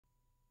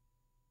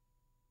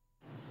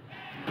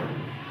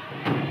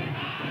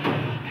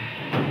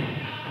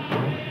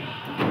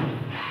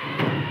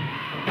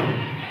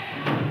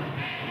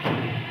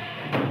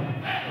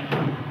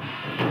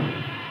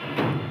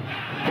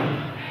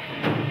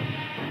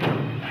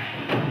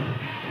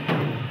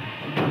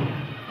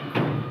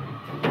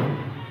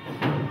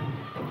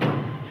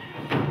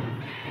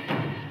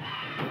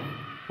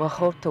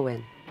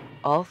Wahkohtowin,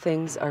 all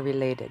things are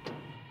related.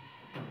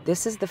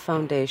 This is the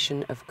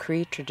foundation of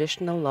Cree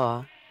traditional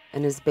law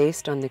and is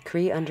based on the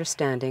Cree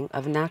understanding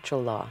of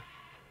natural law.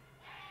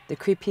 The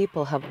Cree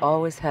people have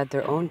always had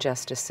their own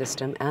justice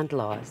system and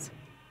laws.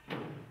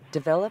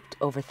 Developed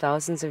over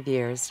thousands of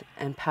years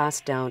and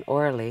passed down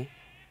orally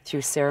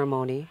through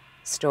ceremony,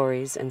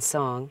 stories, and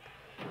song,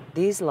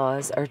 these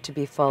laws are to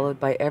be followed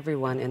by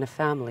everyone in a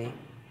family,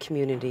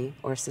 community,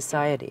 or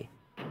society.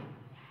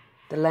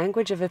 The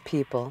language of a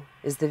people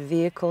is the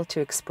vehicle to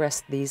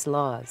express these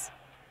laws,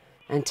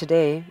 and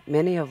today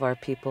many of our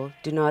people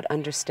do not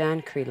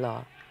understand Cree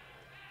law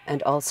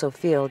and also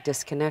feel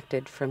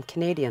disconnected from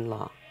Canadian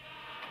law.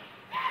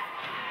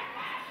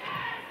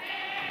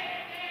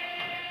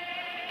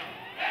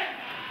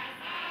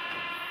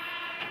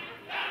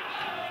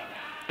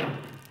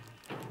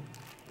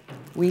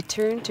 We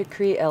turn to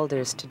Cree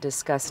elders to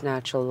discuss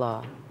natural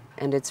law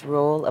and its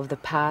role of the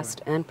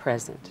past and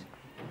present.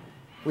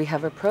 We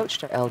have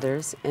approached our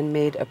elders and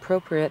made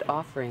appropriate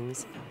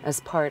offerings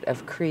as part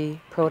of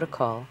Cree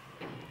protocol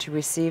to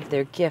receive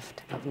their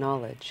gift of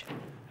knowledge.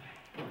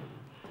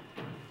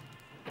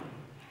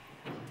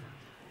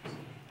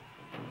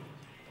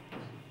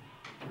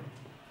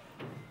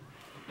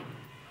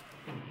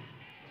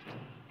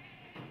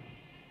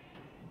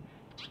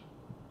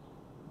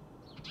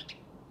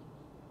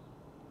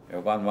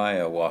 Jokan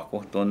maja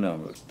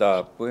Wahkohtowin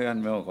ta puyan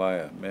me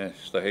kaya me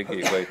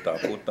stahiki kai ta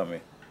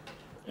putami.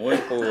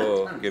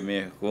 Uipo ke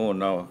me ko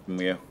na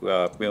me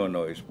ka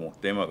peono ismo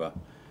temaga.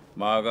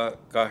 Maga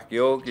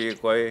kahkio ki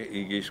kai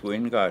igis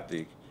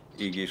wingati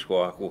igis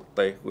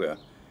Wahkohtowin kuya.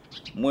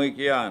 Mui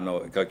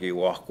kiano ka ki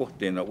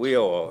Wahkohtowin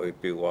uio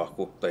ipi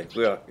Wahkohtowin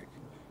kuya.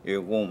 E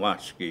ko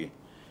maski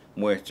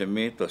mui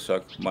temito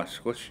sak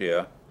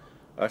maskosia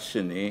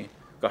asini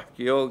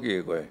kahkio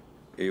ki kai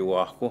e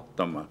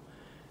Wahkohtowin.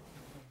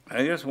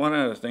 I guess one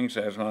of the things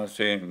I just want to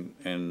say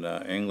in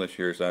English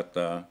here is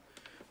that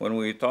when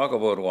we talk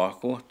about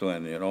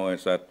Wahkohtowin, you know,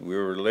 is that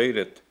we're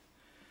related.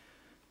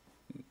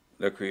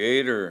 The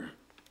Creator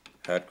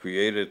had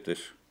created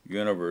this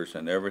universe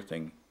and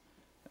everything,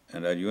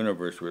 and that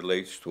universe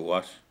relates to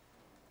us,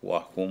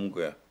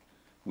 Wahkohtowin.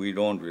 We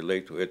don't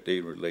relate to it,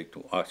 they relate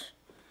to us.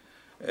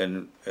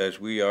 And as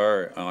we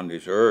are on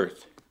this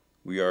earth,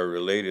 we are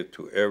related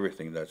to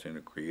everything that's in the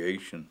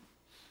creation,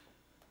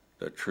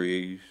 the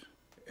trees,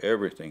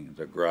 everything,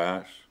 the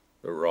grass,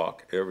 the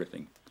rock,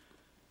 everything.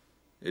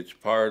 It's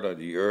part of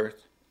the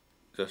earth,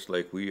 just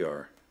like we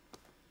are.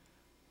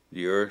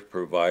 The earth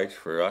provides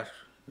for us.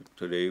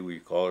 Today we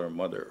call her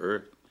Mother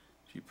Earth.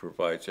 She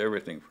provides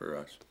everything for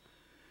us.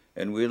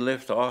 And we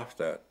lift off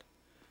that.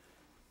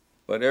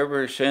 But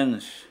ever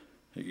since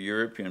the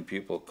European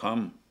people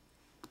come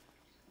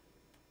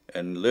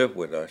and live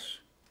with us,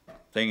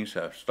 things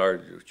have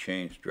started to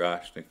change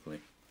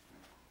drastically.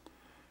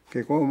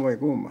 Ke ko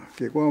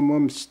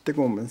mom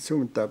stegom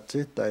sum tap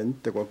ta in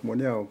te ko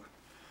moniao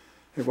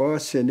ke ko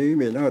seni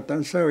me na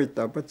tan sa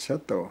ita pat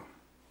sato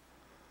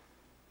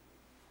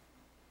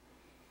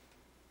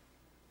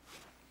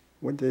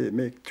when they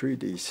make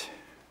treaties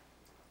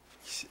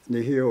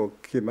ni hio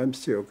ke mam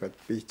sio kat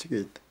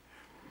pichit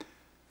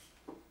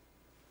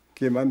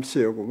ke mam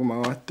sio ko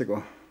ma te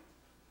ko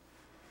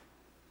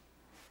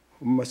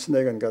mas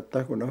negan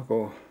gatta ko na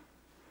ko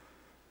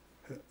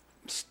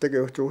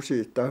stege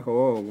tuusi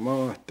tako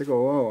ma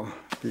tego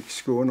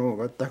pikskuno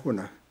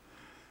gatakuna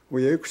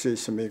we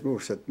eksis me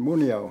guset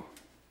muniao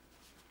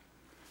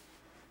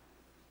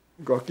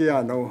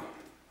gokiano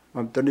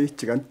am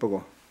tanichigan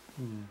pogo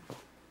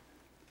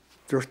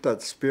just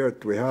that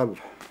spirit we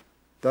have,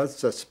 that's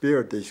the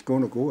spirit is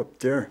going to go up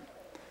there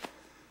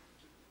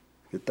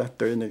kita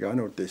to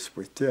inigano this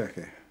with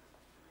there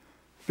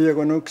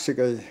piego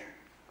nuxiga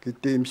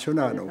kitim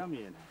sunano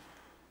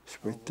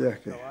with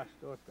there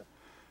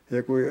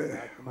ja kui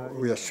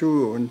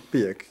suu on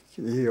piek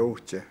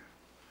ihiuhtse.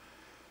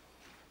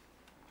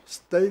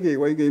 Steigi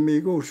vaigi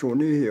migu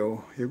sun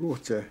ihiu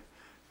ihuhtse.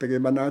 Tegi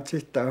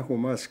manatsihta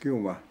humas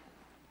kiuma.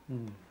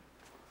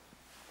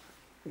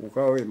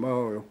 Ukawi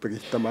mao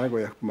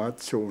pigitamago ja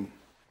matsuun.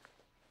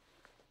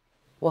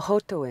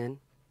 Wahkohtowin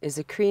is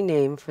a Cree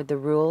name for the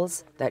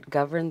rules that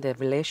govern the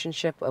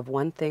relationship of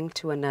one thing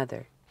to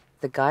another.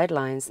 The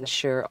guidelines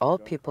ensure all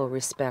people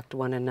respect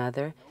one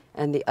another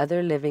and the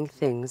other living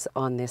things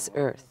on this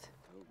earth.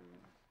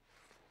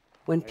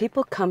 When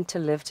people come to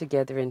live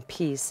together in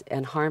peace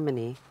and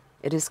harmony,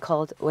 it is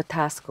called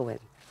Wahkohtowin.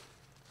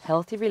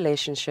 Healthy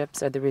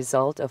relationships are the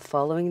result of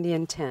following the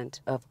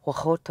intent of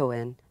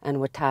Wahkohtowin and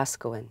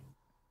Wahkohtowin.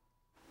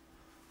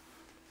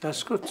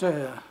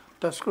 Taskutsa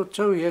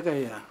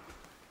yagaya,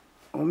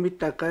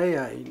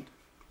 omitakaya in.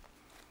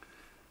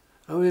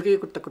 Awiri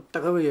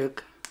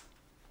kutakutakawiyak,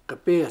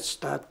 kapia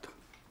stat.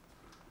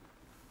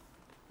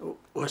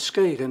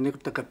 Waskaiga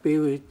nikutakapi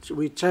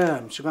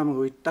wicham sugam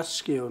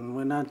witaskion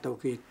wenanto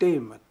ki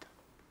temat.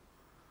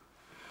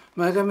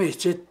 Magami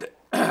chit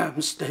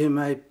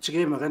mstahimai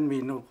chigema kan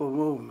mino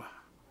komoma.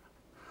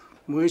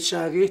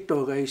 Muisagi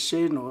to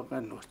gaiseno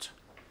kanot.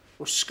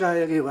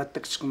 Uskaya gi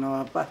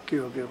watakskna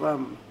pakyo gi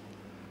ram.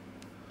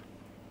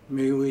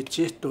 me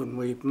uititun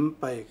mui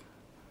mpai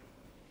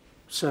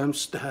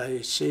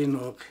samstahai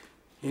sinok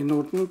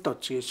inutun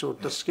totsi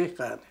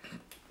suutaskikaan.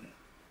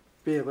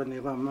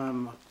 Pievani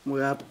vamma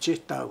mui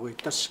apchittaa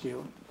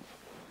uittaskiun.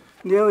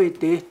 Nioi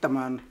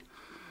tehtämään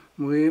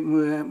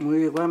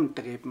mui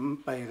vamtari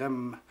mpai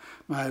gamma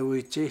mai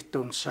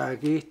uititun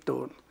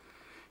saagitun.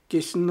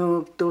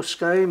 Kisno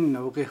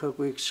tuskaimno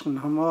kihakuiksi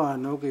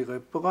hamaan okikoi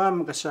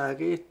programka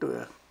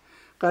saagittuja.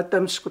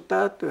 Katamsku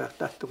taatuja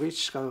tahtu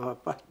riskaa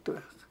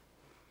pattuja.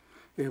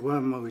 Ei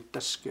vamma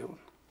uittaskiun.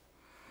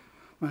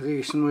 Mä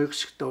riisin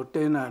yksi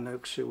enää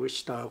yksi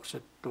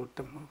vistaukset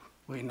tuota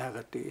voi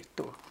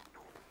negatiivtua.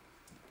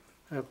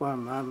 Ja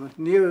vamma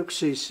niin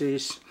yksi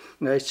siis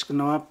näissä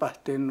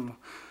naapahtin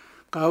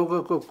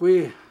kaukako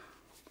kui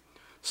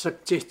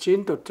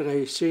saktihin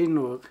totrei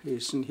sinua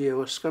isin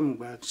hieroskam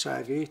vaak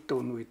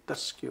saagittuun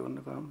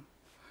uittaskiun ram.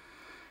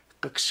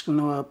 Kaksi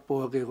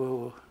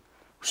naapuokiro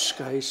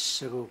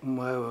uskaissa kun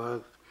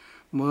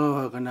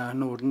muavakana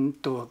nuuden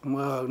tuok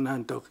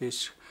muavakana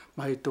tokis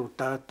maitu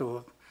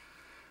taatuok.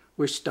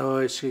 Vista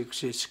olisi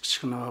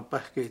yksi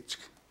naapahkit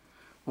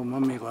mun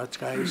mammi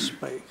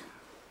katkaispäin.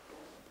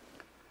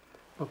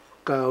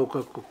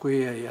 Kaukako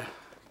kuia ja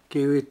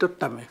kivi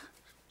tottamme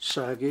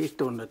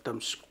saagittuun että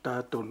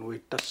taatuun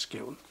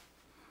uittaskiun.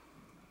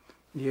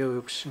 Niin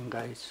yksin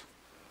kais.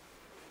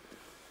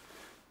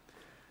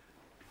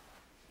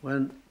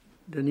 When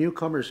the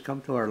newcomers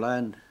come to our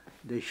land,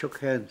 they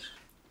shook hands.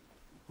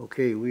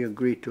 Okay, we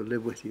agree to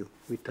live with you.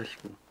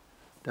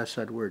 That's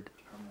that word.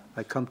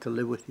 I come to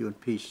live with you in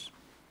peace,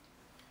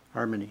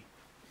 harmony.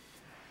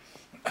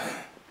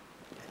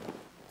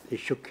 They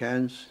shook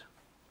hands.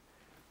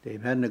 They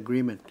had an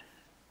agreement.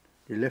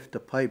 They left the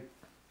pipe,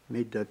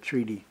 made the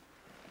treaty.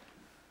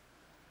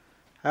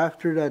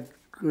 After that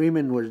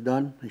agreement was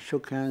done, they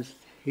shook hands.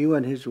 He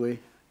went his way.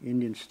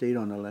 Indians stayed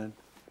on the land.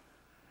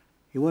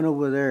 He went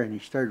over there and he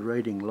started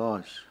writing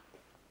laws.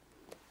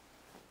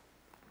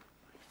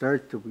 He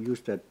started to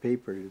use that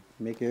paper to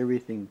make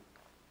everything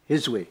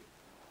his way.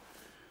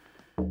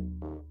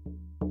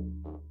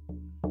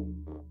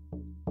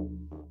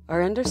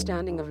 Our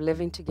understanding of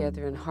living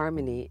together in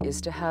harmony is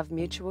to have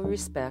mutual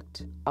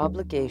respect,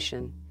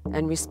 obligation,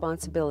 and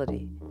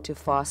responsibility to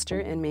foster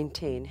and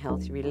maintain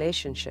healthy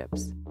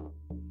relationships.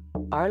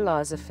 Our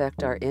laws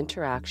affect our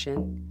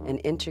interaction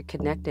and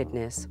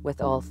interconnectedness with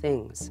all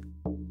things.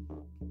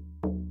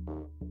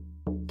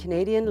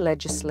 Canadian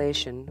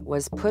legislation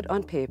was put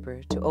on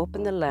paper to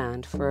open the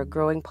land for a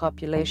growing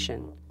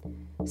population.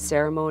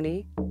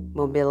 Ceremony,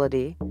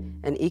 mobility,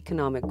 and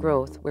economic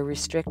growth were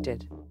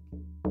restricted.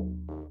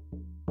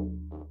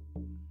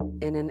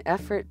 In an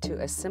effort to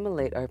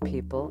assimilate our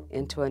people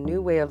into a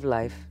new way of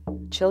life,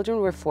 children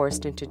were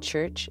forced into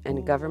church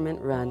and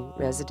government-run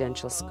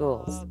residential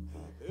schools.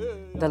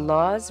 The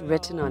laws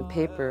written on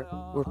paper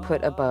were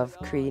put above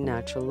Cree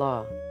Natural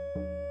Law.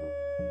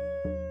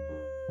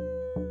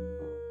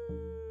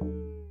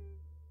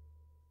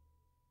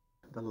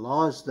 The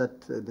laws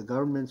that the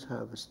governments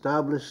have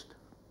established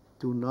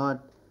do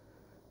not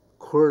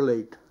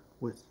correlate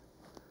with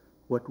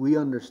what we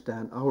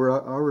understand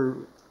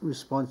our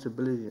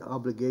responsibility,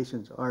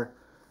 obligations are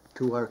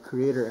to our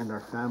Creator and our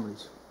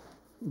families.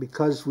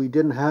 Because we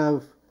didn't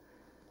have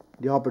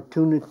the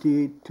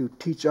opportunity to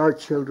teach our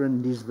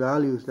children these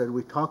values that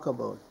we talk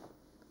about,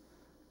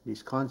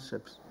 these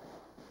concepts,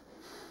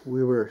 it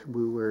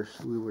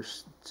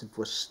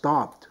was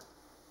stopped.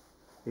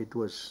 It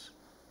was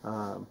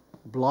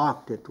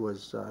blocked. It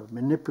was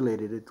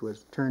manipulated. It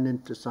was turned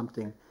into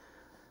something.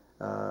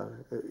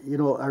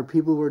 Our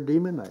people were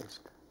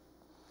demonized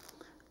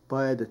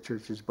by the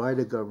churches, by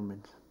the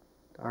government,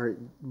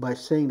 by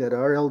saying that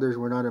our elders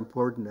were not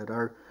important, that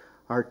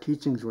our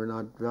teachings were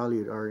not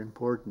valued, are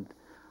important,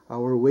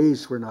 our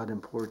ways were not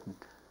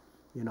important.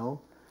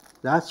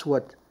 That's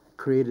what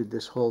created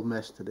this whole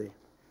mess today,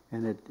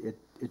 and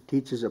it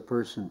teaches a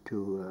person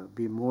to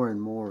be more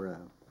and more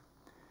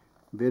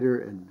bitter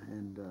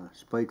and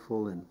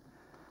spiteful and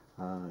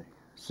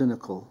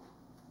cynical,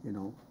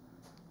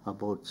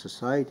 about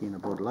society and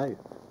about life.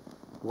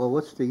 Well,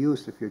 what's the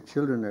use if your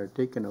children are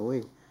taken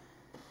away?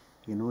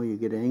 You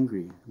get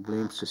angry,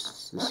 blame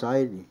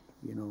society,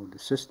 the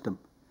system,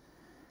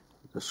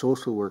 the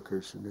social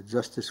workers and the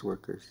justice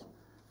workers.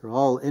 They're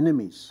all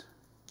enemies.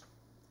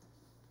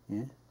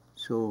 Yeah?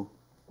 So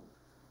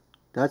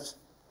that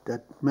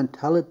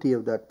mentality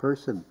of that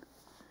person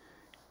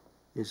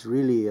is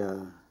really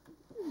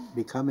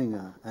becoming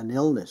an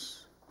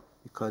illness,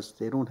 because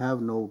they don't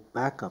have no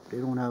backup. They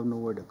don't have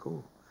nowhere to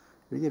go.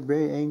 They get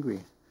very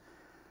angry.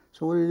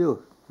 So what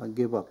do? I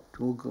give up.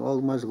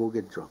 All must go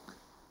get drunk.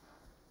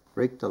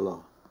 Break the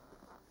law.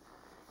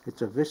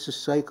 It's a vicious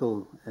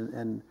cycle,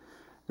 and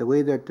the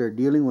way that they're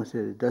dealing with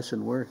it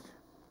doesn't work.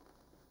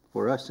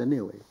 For us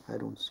anyway, I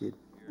don't see it.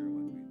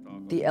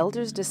 The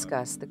elders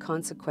discuss the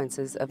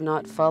consequences of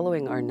not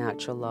following our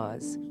natural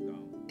laws.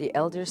 The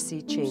elders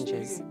see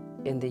changes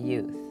in the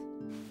youth.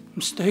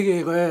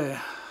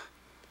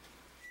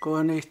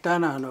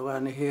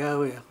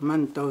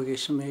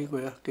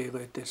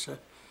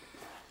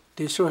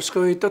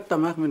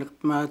 Tisuaskavitottamak minak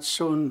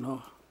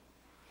maatsunno,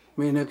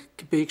 minak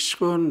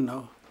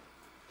pikskunno,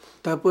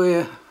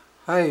 tapuja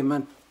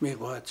haiman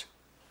mikuat.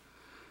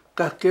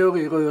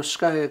 Kahkeuki kun jos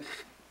kaik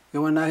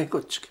juon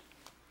aikutski.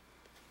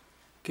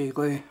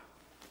 Kiikoi.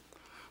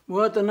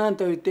 Muotan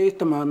antoi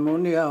tehtämään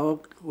monia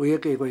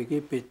uikin kui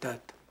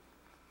kipitäät.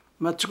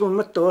 Matskun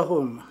mattoa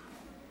homma.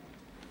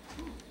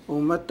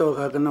 Mattoa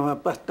kakana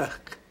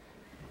pahtak.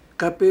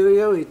 Campiou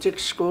jo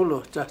itseksi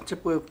koulu, tahtsi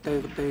puhuttaa,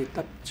 kun ei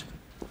tapsi.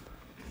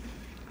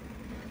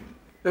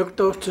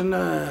 Öktohtsen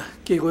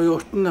kiikoi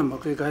johtunama,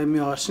 kun ei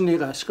minä aseni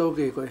raskau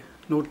kiikoi.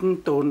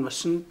 Nuutun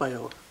toonvasen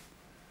pajoa.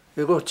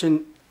 Ja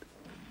kohtsen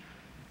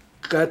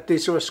kätti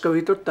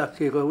suoskavituttaa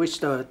kiikoi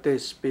vistaava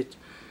teispit.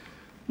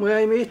 Mua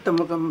ei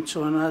miittämäkään, mutta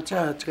suonaa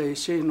tjäätkäi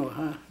sinua,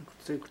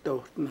 kun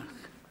tohtuna.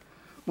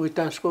 Mua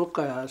taas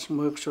koko ajan,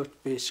 mua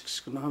yksot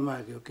piskis, kun on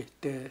mäkin jokin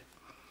tee.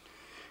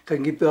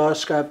 Kanki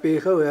piaskaa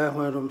piikau ja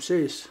huolum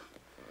siis.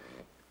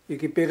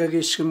 Iki piika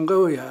kiskim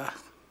kaujaa.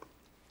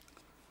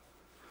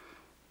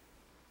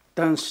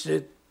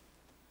 Tanssi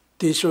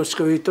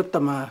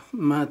tiisuoskavitottamaan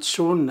maat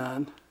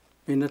suunnaan.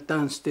 Minä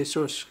tanssi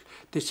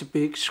tissä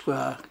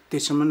piikskua.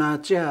 Tissä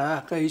manaat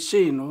jää, kai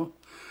sinu.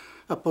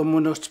 Apo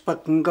munost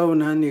pakkin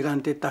kaunaan, niin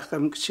kanti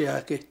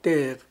tahkamksiakin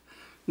teer.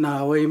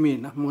 Naavoi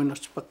minä,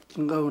 munost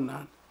pakkin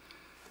kaunaan.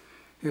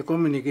 Ja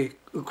kumminkin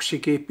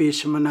yksikin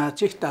piissä manaat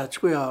sihtaat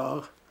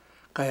kujaa.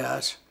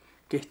 Kajas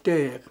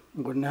kehteer,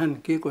 kun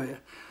hän kikoja.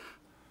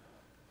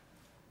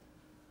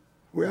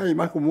 Ei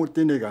maku muut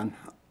inikan.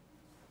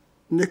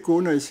 Nikku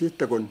ei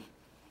siitä kun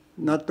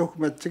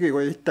nattuhmet sekin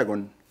kun itse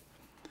kun.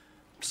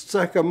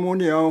 Sähkö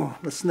muni on,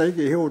 mas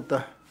näikin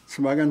hiuta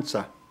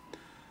smagansa.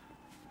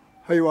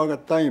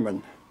 Hajuakat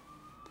taimen.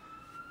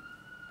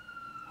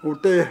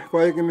 Ute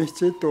kaikki mistä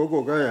siitä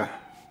koko kaja.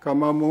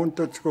 Kama muun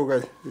tutsko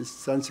kai,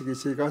 sansikin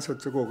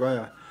sikasut koko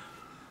kaja.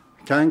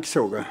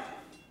 Känksoga.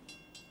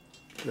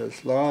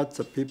 There's lots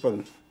of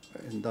people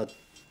in that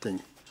thing.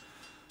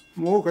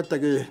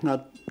 Muukatakin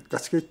näet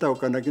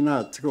kaskittaukanakin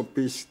näet, kun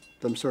piis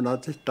tämmöisen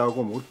näet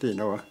sittauko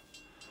muuttiinova.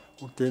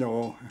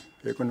 Muuttiinova,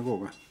 eikö ne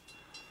kuka.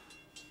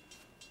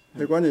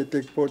 Eikö niitä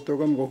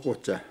puhuttuukaan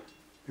kokoutsa.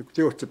 Eikö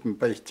tiuhtsepin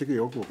päitsikin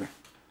jokukin.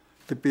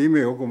 Te piimi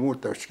joku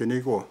muuttauskin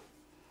niinku.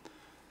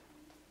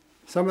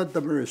 Some of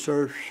them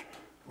reserves,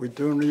 we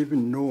don't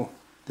even know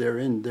they're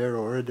in there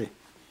already.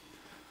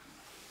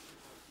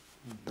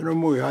 Tämä on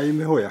mui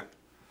haimihoja.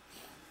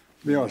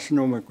 Minä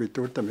sanomme, kun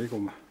tuota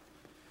mikuma.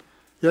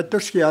 Ja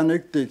tosiaan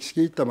yhtiiksi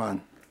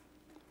kiittämään.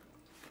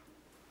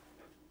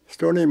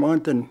 Stony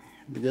Mountain,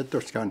 ja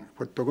tosiaan,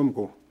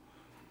 kun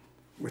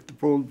with the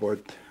bullboard,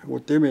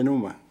 mutta emme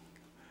numma.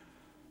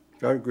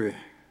 Kaikki,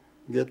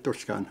 ja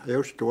tosiaan, I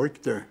used to work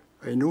there.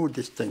 I knew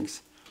these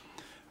things.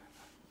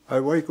 I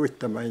work with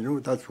them, I knew,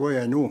 that's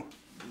why I knew.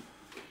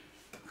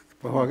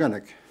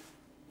 Pahaganak.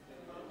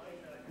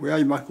 We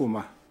ai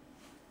makuma.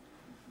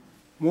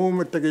 Muu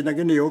muttakin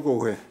näkin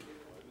joku he.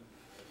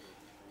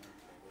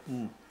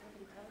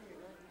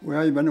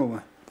 Ai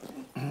manuma.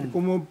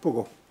 Kun mun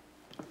puko.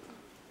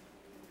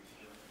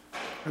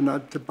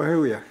 Kannatte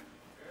pahuja.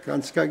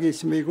 Kans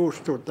kaikismi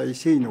kuustuutta ei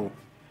sinu.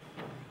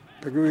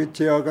 Ta kyllä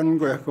itse akan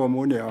koja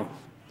kommunia.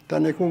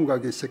 Tänne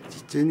kunkakin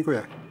sektiin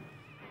koja.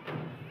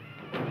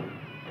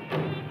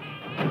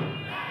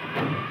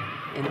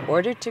 In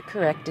order to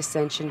correct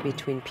dissension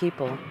between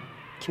people,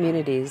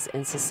 communities,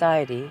 and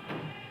society,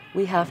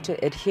 we have to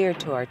adhere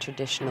to our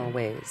traditional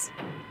ways.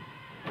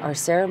 Our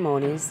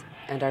ceremonies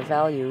and our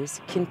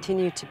values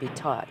continue to be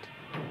taught.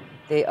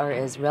 They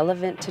are as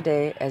relevant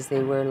today as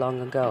they were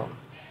long ago.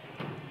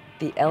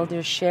 The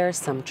elders share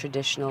some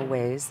traditional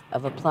ways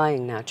of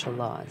applying natural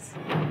laws.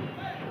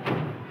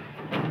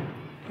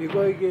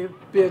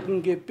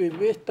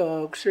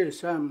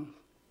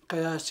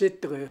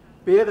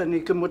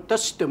 Pieni mutta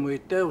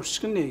muita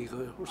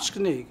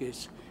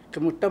uskniikis.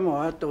 Mutta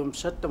maatom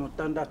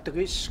sattamatta antaa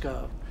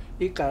riskaa.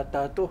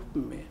 Ikätää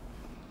tuhmia.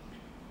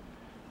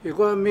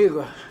 Iku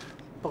amigo.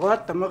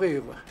 Praata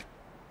mariva.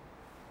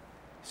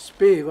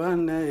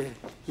 Spiivan ei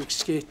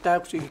yksi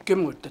taus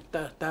ikemutta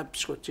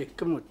tapskot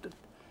ikemutta.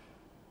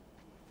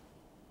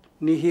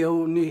 Ni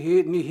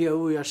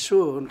hiu ja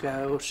suun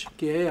käys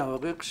kiea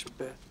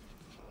okspe.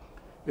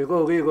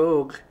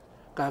 Iku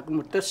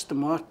kakmutasta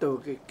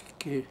mahtoo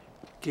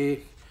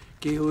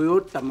ki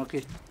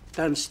huiuttamakin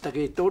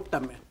tanstakin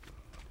tuttamme.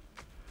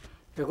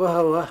 Iku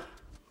haua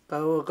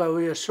kau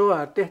ja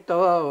sua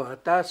tehtävää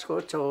taas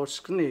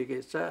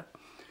kotsoskniikin saa.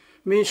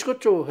 Misko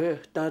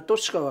tuohe tää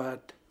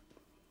toskavat.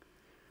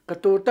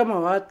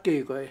 Katuutama vaat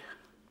kiikoi.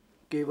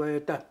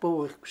 Kiikoi tää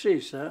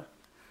puhuksissa.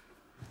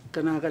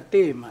 Kanaka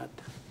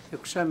tiimaat.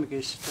 Joku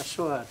sämmekin sitä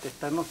suat,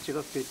 että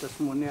notsiko pitäis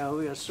mun ja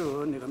huija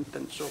suu, niin kuin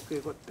tän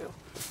sokikotteo.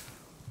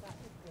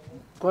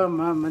 Kuva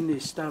mamma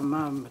niistä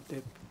mamma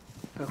te.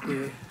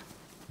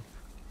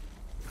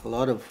 A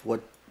lot of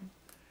what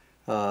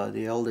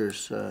the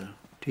elders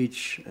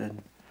teach and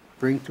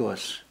bring to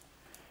us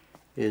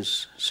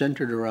is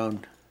centered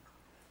around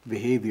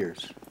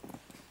behaviors.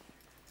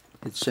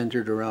 It's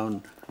centered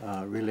around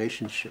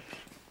relationships.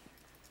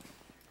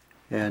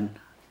 And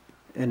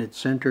and it's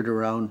centered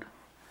around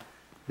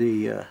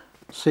the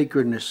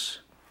sacredness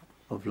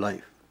of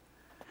life.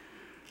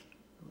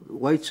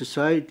 White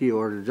society,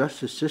 or the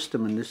justice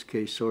system in this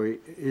case,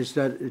 is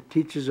that it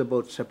teaches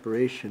about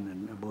separation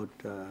and about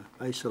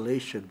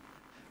isolation,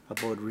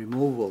 about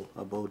removal,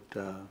 about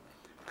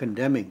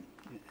condemning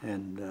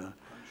and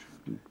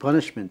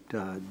punishment,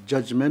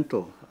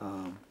 judgmental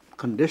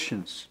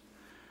conditions.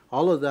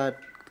 All of that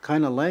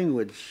kind of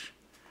language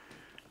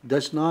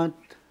does not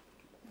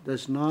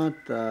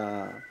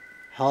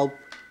help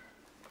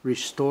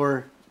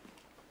restore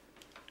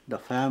the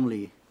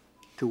family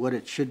to what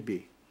it should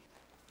be.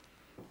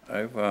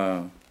 I've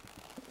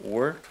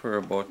worked for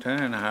about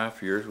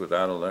 10.5 years with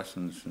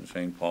adolescents in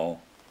St.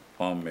 Paul.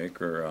 Palm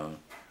Maker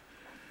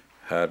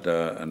had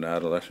an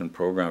adolescent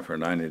program for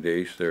 90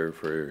 days there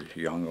for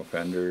young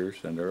offenders,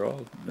 and they're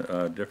all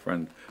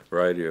different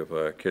variety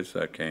of kids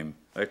that came.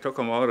 I took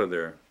them out of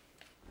there,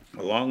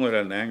 along with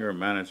an anger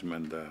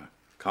management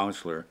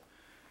counselor.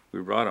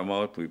 We brought them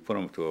out, we put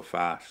them to a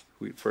fast.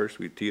 First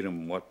we teach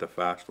them what the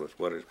fast was,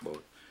 what it's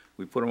about.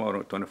 We put them out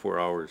in 24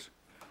 hours.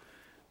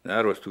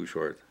 That was too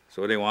short.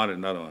 So they wanted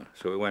another one.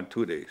 So we went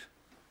 2 days.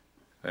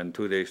 And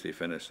 2 days they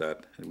finished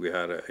that. We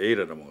had 8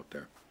 of them out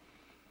there.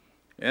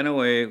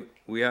 Anyway,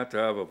 we had to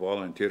have a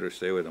volunteer to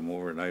stay with them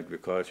overnight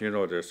because,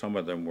 there's some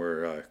of them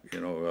were,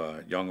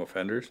 young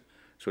offenders.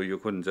 So you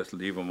couldn't just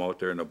leave them out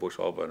there in the bush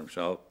all by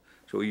themselves.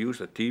 So we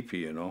used a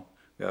teepee,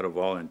 We had a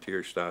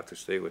volunteer staff to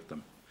stay with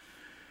them.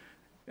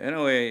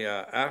 Anyway,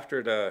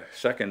 after the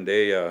second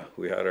day,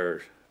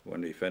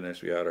 when they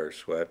finished, we had our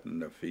sweat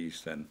and the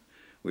feast, and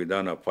we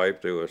done a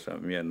pipe. There was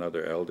me and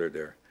another elder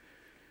there.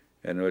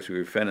 And as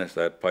we finished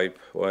that pipe,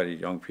 the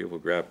young people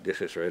grabbed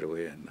dishes right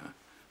away. And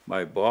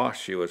my boss,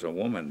 she was a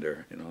woman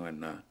there,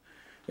 and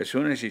as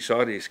soon as she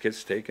saw these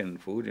kids taking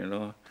food,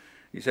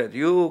 he said,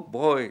 "You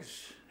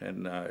boys."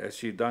 And as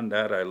she done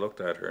that, I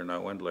looked at her and I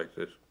went like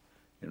this,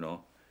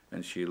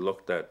 and she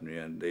looked at me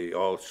and they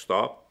all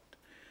stopped.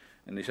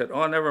 And they said,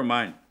 "Oh, never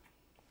mind."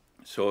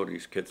 So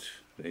these kids,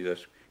 they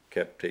just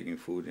kept taking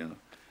food,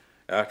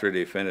 After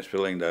they finished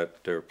filling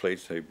their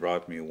plates, they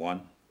brought me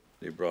one.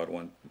 They brought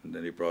one, and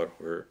then they brought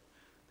her.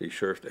 They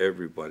served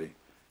everybody.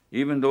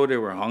 Even though they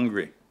were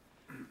hungry,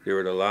 they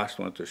were the last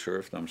one to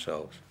serve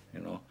themselves,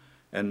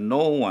 And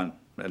no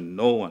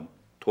one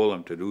told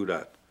them to do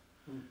that,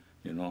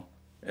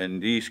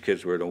 And these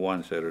kids were the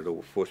ones that are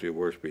supposed to be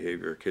worst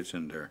behavior kids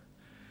in there.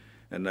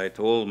 And I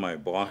told my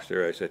boss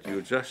there, I said,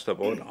 "You just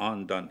about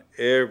undone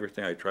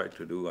everything I tried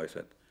to do." I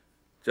said,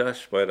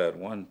 just by that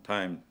one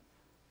time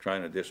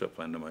trying to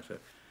discipline them, I said,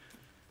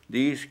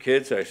 "These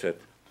kids," I said,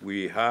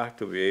 "we have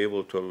to be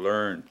able to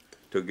learn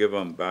to give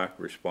them back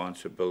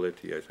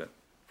responsibility," I said,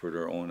 "for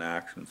their own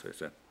actions," I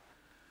said.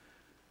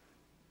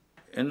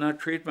 In the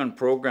treatment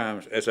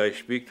programs, as I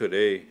speak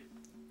today,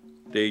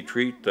 they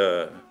treat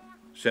the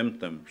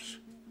symptoms.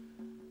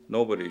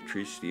 Nobody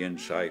treats the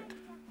inside.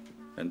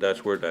 And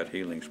that's where that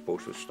healing's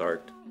supposed to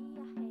start.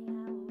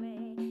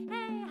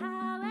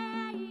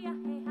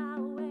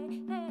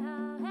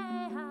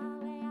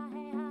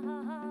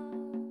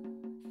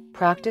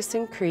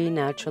 Practicing Cree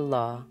natural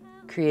law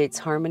creates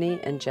harmony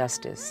and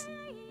justice.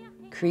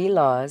 Cree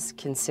laws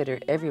consider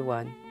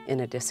everyone in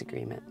a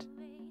disagreement.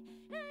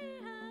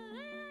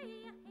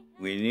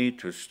 We need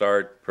to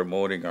start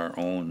promoting our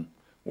own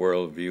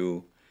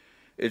worldview.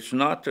 It's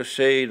not to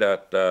say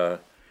that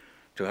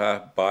to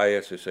have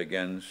biases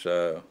against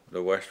the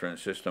Western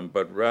system,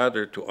 but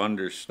rather to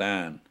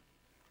understand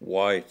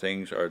why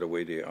things are the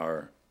way they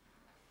are.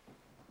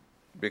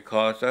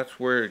 Because that's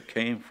where it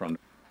came from.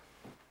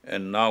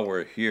 And now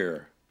we're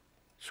here.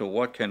 So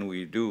what can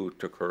we do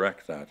to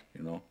correct that,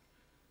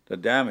 The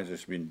damage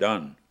has been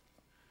done.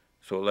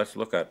 So let's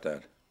look at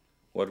that.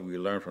 What do we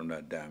learn from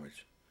that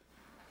damage?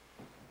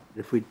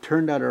 If we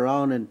turn that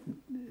around and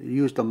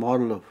use the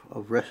model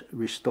of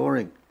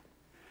restoring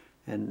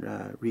and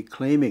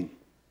reclaiming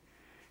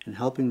and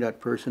helping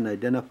that person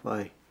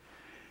identify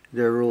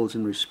their roles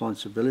and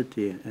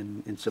responsibility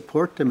and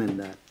support them in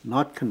that,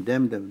 not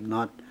condemn them,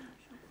 not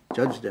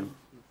judge them,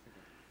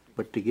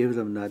 but to give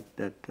them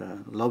that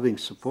loving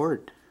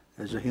support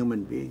as a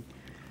human being,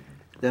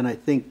 then I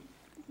think,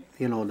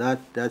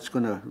 that's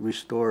going to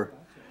restore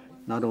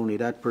not only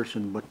that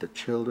person, but the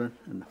children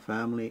and the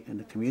family and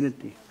the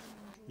community.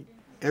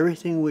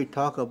 Everything we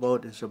talk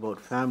about is about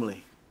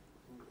family.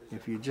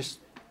 If you just,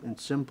 in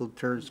simple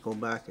terms, go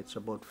back, it's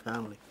about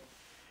family.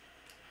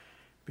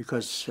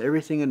 Because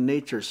everything in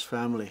nature is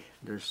family.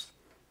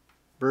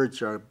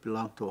 Birds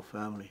belong to a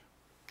family.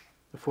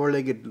 The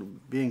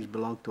four-legged beings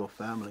belong to a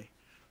family.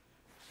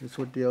 That's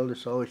what the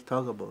elders always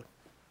talk about.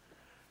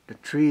 The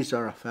trees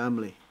are a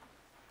family.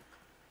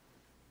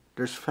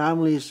 There's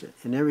families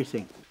in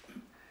everything.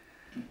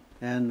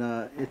 And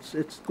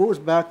it goes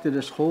back to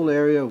this whole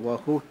area of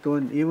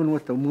Wahkohtowin. Even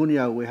with the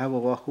Muniao, we have a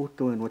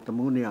Wahkohtowin with the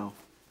Muniao,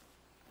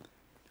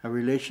 a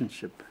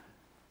relationship.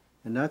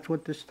 And that's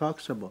what this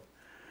talks about.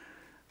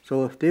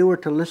 So if they were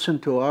to listen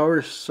to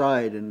our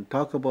side and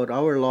talk about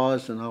our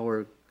laws and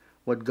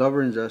what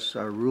governs us,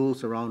 our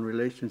rules around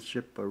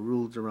relationship, our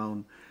rules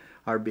around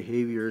our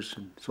behaviors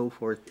and so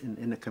forth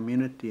in the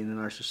community and in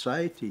our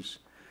societies,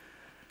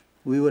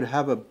 we would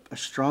have a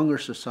stronger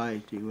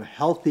society, a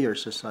healthier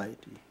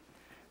society.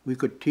 We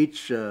could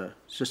teach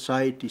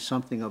society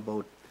something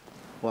about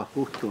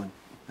Wahkohtowin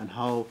and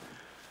how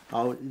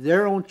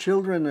their own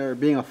children are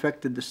being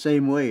affected the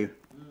same way.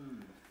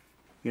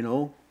 You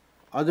know,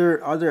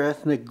 other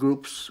ethnic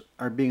groups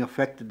are being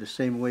affected the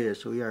same way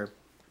as we are.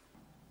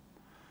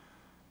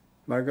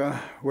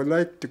 Maga would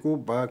like to go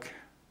back.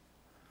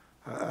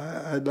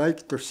 I'd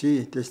like to see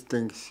these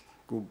things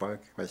go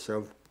back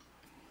myself.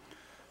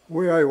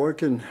 Where I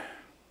work in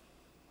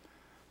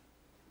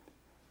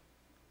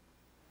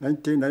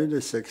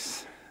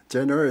 1996,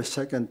 January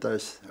 2nd,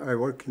 I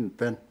work in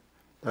Penn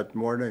that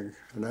morning,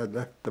 and I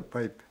left the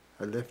pipe.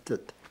 I left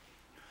it.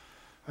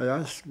 I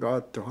asked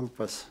God to help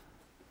us.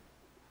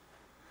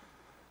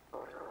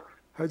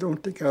 I don't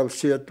think I'll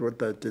see it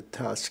what I did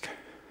ask.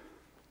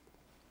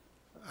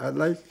 I'd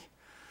like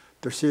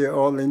to see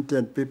all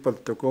Indian people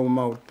to come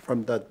out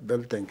from that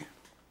building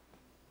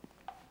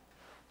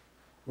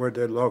where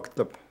they locked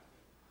up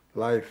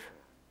life.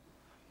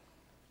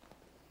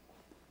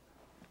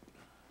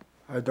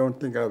 I don't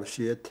think I'll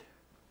see it,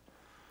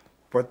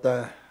 but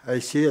I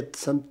see it.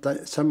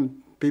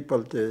 Some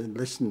people, they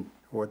listen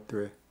what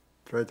we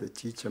try to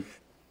teach them.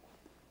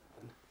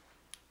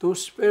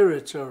 Those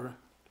spirits are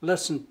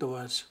listen to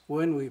us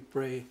when we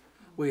pray.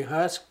 We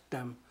ask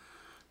them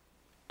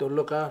to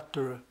look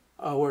after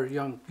our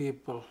young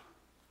people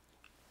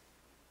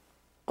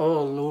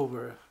all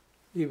over,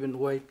 even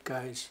white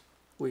guys.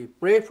 We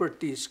pray for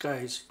these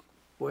guys,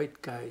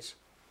 white guys.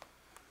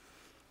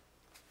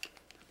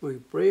 We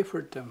pray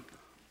for them.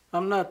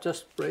 I'm not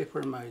just pray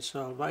for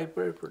myself. I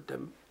pray for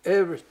them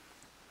every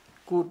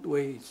good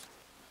ways,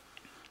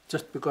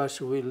 just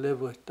because we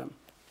live with them.